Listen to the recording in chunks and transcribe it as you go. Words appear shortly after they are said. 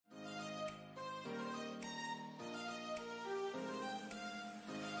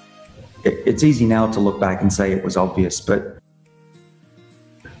it's easy now to look back and say it was obvious, but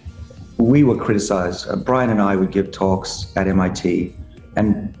we were criticized. Brian and I would give talks at MIT,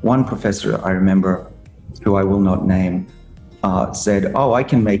 and one professor I remember, who I will not name, said, "Oh, I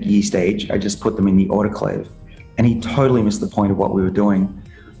can make yeast age. I just put them in the autoclave." And he totally missed the point of what we were doing.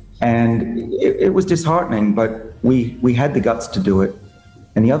 And it was disheartening, but we had the guts to do it.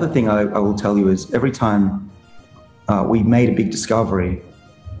 And the other thing I will tell you is every time we made a big discovery,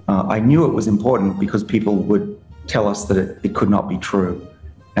 I knew it was important because people would tell us that it could not be true.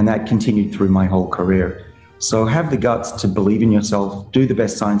 And that continued through my whole career. So have the guts to believe in yourself, do the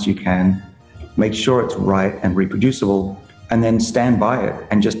best science you can, make sure it's right and reproducible, and then stand by it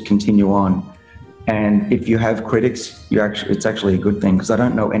and just continue on. And if you have critics, it's actually a good thing, because I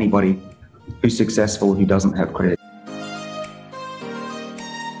don't know anybody who's successful who doesn't have critics.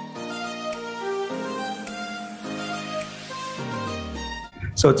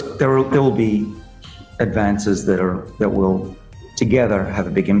 So there will be advances that will together have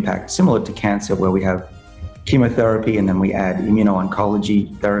a big impact, similar to cancer, where we have chemotherapy and then we add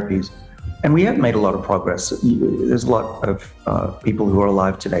immuno-oncology therapies. And we have made a lot of progress. There's a lot of people who are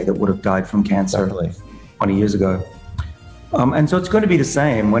alive today that would have died from cancer 20 years ago. And so it's going to be the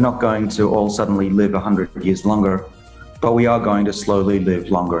same. We're not going to all suddenly live 100 years longer, but we are going to slowly live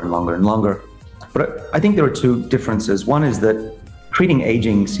longer and longer and longer. But I think there are two differences. One is that treating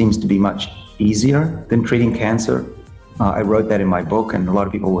aging seems to be much easier than treating cancer. I wrote that in my book, and a lot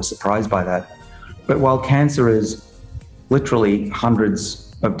of people were surprised by that. But while cancer is literally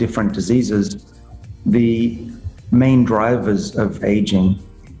hundreds of different diseases, the main drivers of aging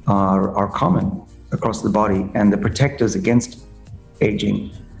are common across the body, and the protectors against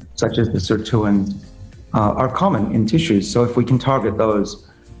aging, such as the sirtuins, are common in tissues. So if we can target those,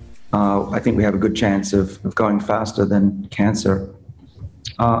 I think we have a good chance of going faster than cancer.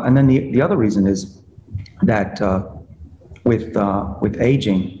 And then the other reason is that with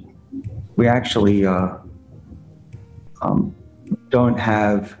aging, we actually don't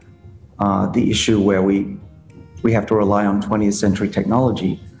have the issue where we have to rely on 20th century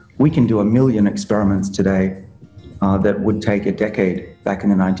technology. We can do 1 million experiments today that would take a decade back in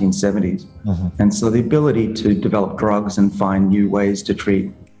the 1970s. Mm-hmm. And so the ability to develop drugs and find new ways to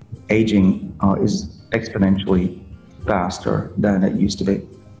treat aging is exponentially faster than it used to be.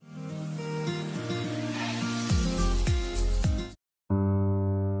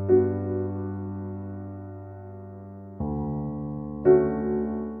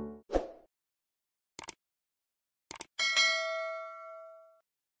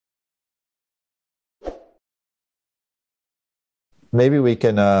 Maybe we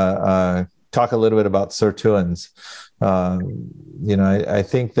can talk a little bit about sirtuins. I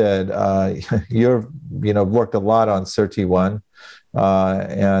think that you've worked a lot on SIRT1,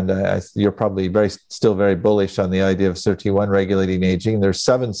 and you're probably still very bullish on the idea of SIRT1 regulating aging. There's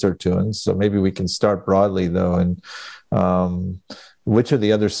 7 sirtuins, so maybe we can start broadly though. And which are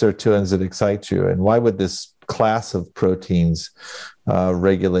the other sirtuins that excite you, and why would this class of proteins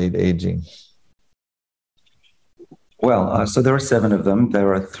regulate aging? Well, so there are 7 of them.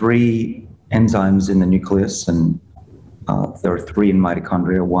 There are 3 enzymes in the nucleus, and there are 3 in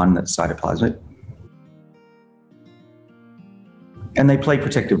mitochondria, 1 that's cytoplasmic. And they play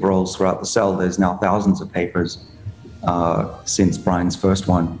protective roles throughout the cell. There's now thousands of papers since Brian's first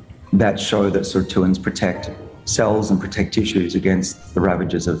one that show that sirtuins protect cells and protect tissues against the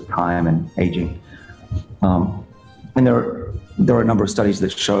ravages of time and aging. And there are a number of studies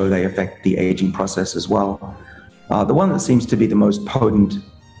that show they affect the aging process as well. The one that seems to be the most potent,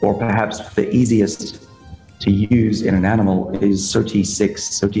 or perhaps the easiest to use in an animal, is SIRT6.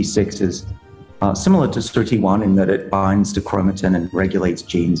 SIRT6 is similar to SIRT1 in that it binds to chromatin and regulates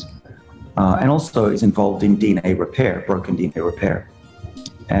genes, and also is involved in DNA repair, broken DNA repair.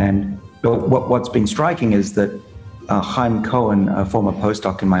 And what's been striking is that Chaim Cohen, a former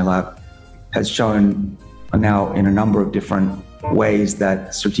postdoc in my lab, has shown now in a number of different ways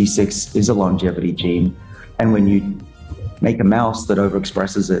that SIRT6 is a longevity gene. And when you make a mouse that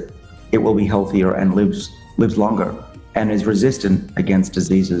overexpresses it, it will be healthier and lives longer and is resistant against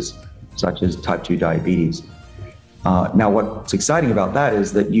diseases such as type 2 diabetes. Now, what's exciting about that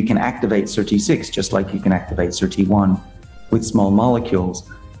is that you can activate SIRT6 just like you can activate SIRT1 with small molecules.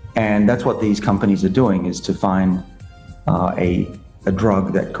 And that's what these companies are doing, is to find a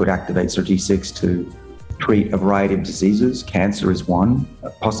drug that could activate SIRT6 to treat a variety of diseases. Cancer is one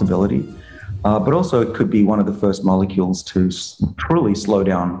possibility. But also it could be one of the first molecules to truly slow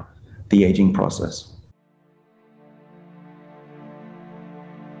down the aging process.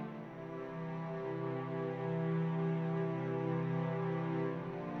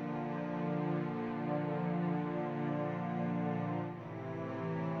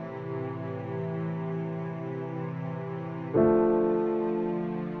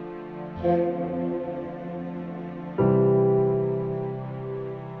 We've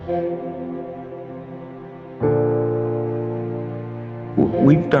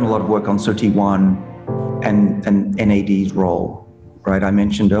done a lot of work on SIRT1 and NAD's role, right? I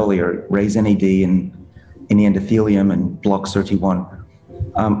mentioned earlier, raise NAD in the endothelium and block SIRT1.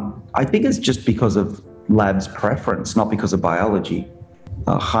 I think it's just because of labs' preference, not because of biology.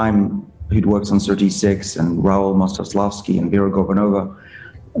 Chaim, who works on SIRT6, and Raul Mostoslavsky and Vera Gorbanova,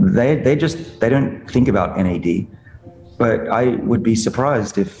 they don't think about NAD. But I would be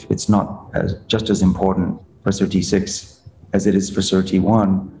surprised if it's not just as important for SIRT6 as it is for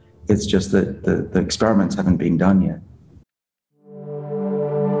SIRT1. It's just that the experiments haven't been done yet.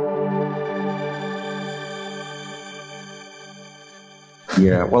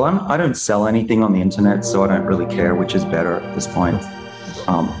 Yeah, well, I don't sell anything on the internet, so I don't really care which is better at this point.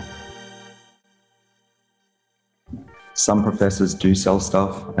 Some professors do sell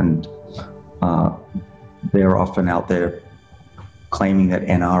stuff, and they're often out there claiming that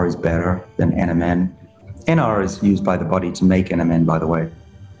NR is better than NMN. NR is used by the body to make NMN, by the way.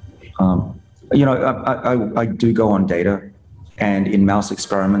 You know, I do go on data, and in mouse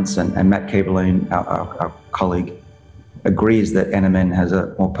experiments, and Matt Kaberlein, our colleague, agrees that NMN has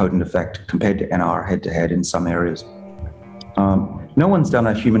a more potent effect compared to NR head-to-head in some areas. No one's done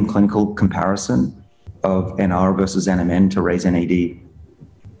a human clinical comparison of NR versus NMN to raise NAD.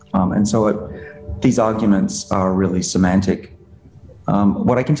 And so these arguments are really semantic.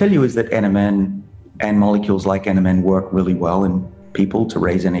 What I can tell you is that NMN and molecules like NMN work really well in people to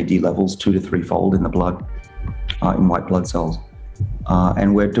raise NAD levels 2 to 3-fold in the blood, in white blood cells.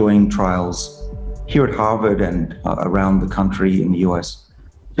 And we're doing trials here at Harvard and around the country in the US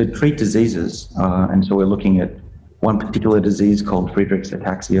to treat diseases. And so we're looking at one particular disease called Friedreich's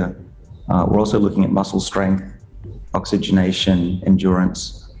ataxia. We're also looking at muscle strength, oxygenation,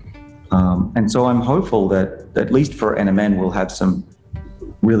 endurance. And so I'm hopeful that at least for NMN, we'll have some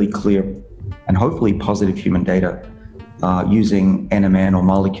really clear and hopefully positive human data using NMN or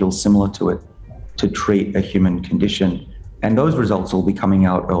molecules similar to it to treat a human condition. And those results will be coming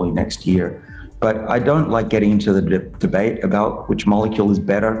out early next year. But I don't like getting into the debate about which molecule is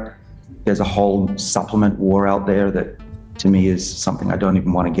better. There's a whole supplement war out there that, to me, is something I don't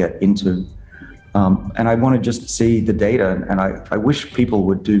even want to get into. And I want to just see the data. And I wish people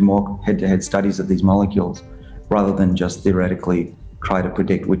would do more head-to-head studies of these molecules rather than just theoretically try to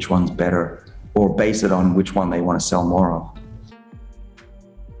predict which one's better or base it on which one they want to sell more of.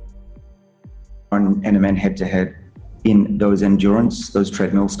 On NMN head-to-head in those endurance, those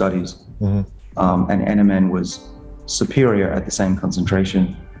treadmill studies. Mm-hmm. And NMN was superior at the same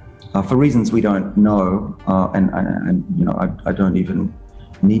concentration for reasons we don't know, and you know, I don't even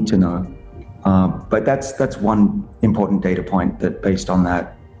need to know. But that's one important data point, that based on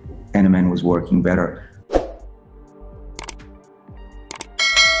that, NMN was working better.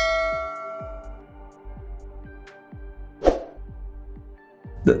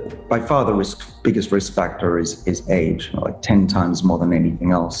 By far the biggest risk factor is age, like 10 times more than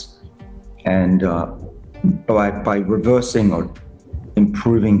anything else. And by reversing or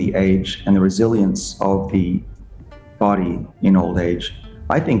improving the age and the resilience of the body in old age,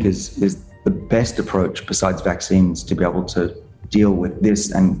 I think is the best approach besides vaccines to be able to deal with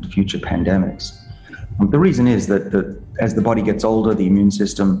this and future pandemics. The reason is that as the body gets older, the immune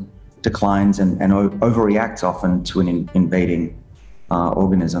system declines and overreacts often to an invading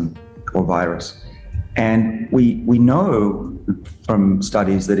organism or virus. And we know from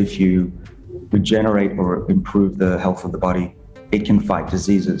studies that if you regenerate or improve the health of the body, it can fight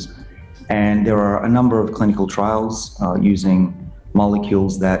diseases. And there are a number of clinical trials using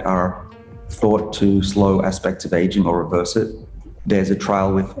molecules that are thought to slow aspects of aging or reverse it. There's a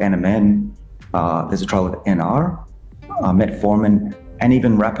trial with NMN, there's a trial with NR, metformin, and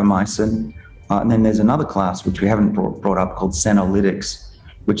even rapamycin. And then there's another class, which we haven't brought up, called senolytics,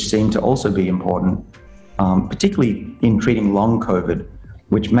 which seem to also be important, particularly in treating long COVID,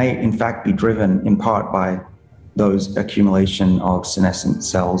 which may in fact be driven in part by those accumulation of senescent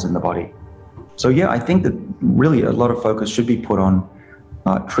cells in the body. So yeah, I think that really a lot of focus should be put on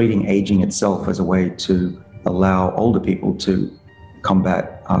treating aging itself as a way to allow older people to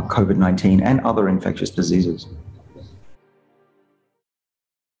combat COVID-19 and other infectious diseases.